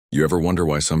You ever wonder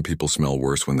why some people smell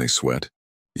worse when they sweat,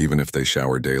 even if they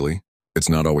shower daily? It's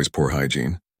not always poor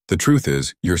hygiene. The truth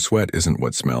is, your sweat isn't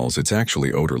what smells, it's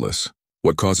actually odorless.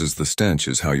 What causes the stench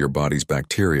is how your body's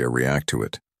bacteria react to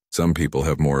it. Some people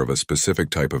have more of a specific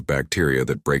type of bacteria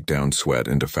that break down sweat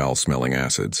into foul-smelling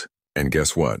acids. And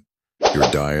guess what?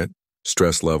 Your diet,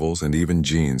 stress levels, and even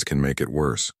genes can make it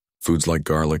worse. Foods like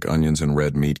garlic, onions, and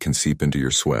red meat can seep into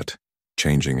your sweat,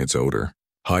 changing its odor.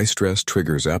 High stress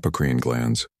triggers apocrine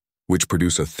glands, which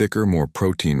produce a thicker, more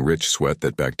protein-rich sweat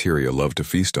that bacteria love to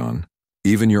feast on.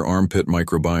 Even your armpit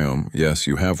microbiome, yes,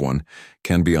 you have one,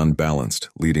 can be unbalanced,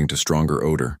 leading to stronger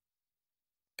odor.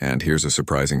 And here's a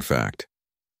surprising fact.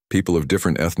 People of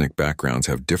different ethnic backgrounds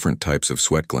have different types of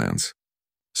sweat glands.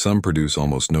 Some produce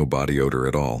almost no body odor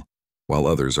at all, while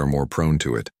others are more prone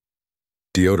to it.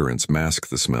 Deodorants mask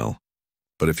the smell.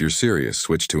 But if you're serious,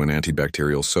 switch to an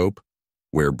antibacterial soap,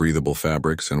 wear breathable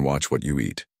fabrics, and watch what you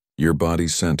eat. Your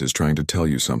body's scent is trying to tell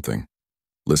you something.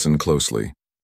 Listen closely.